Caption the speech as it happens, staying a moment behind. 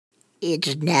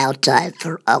It's now time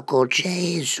for Uncle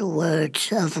Jay's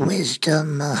words of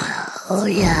wisdom. Oh,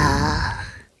 yeah.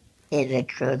 Is it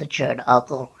true that you're an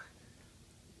uncle?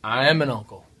 I am an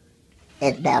uncle.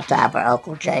 It's now time for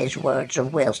Uncle Jay's words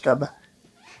of wisdom.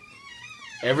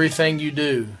 Everything you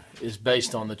do is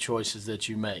based on the choices that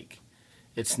you make.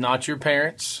 It's not your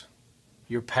parents,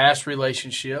 your past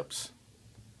relationships,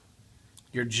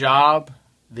 your job,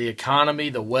 the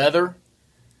economy, the weather,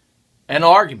 an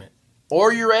argument,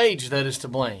 or your age that is to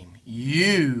blame.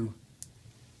 You,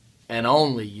 and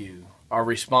only you, are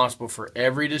responsible for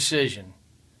every decision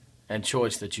and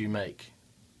choice that you make.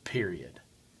 Period.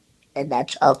 And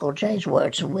that's Uncle Jay's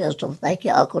words of wisdom. Thank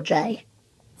you, Uncle Jay.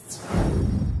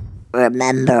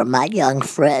 Remember, my young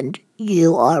friend,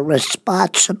 you are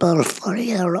responsible for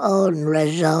your own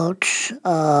results.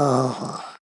 Oh.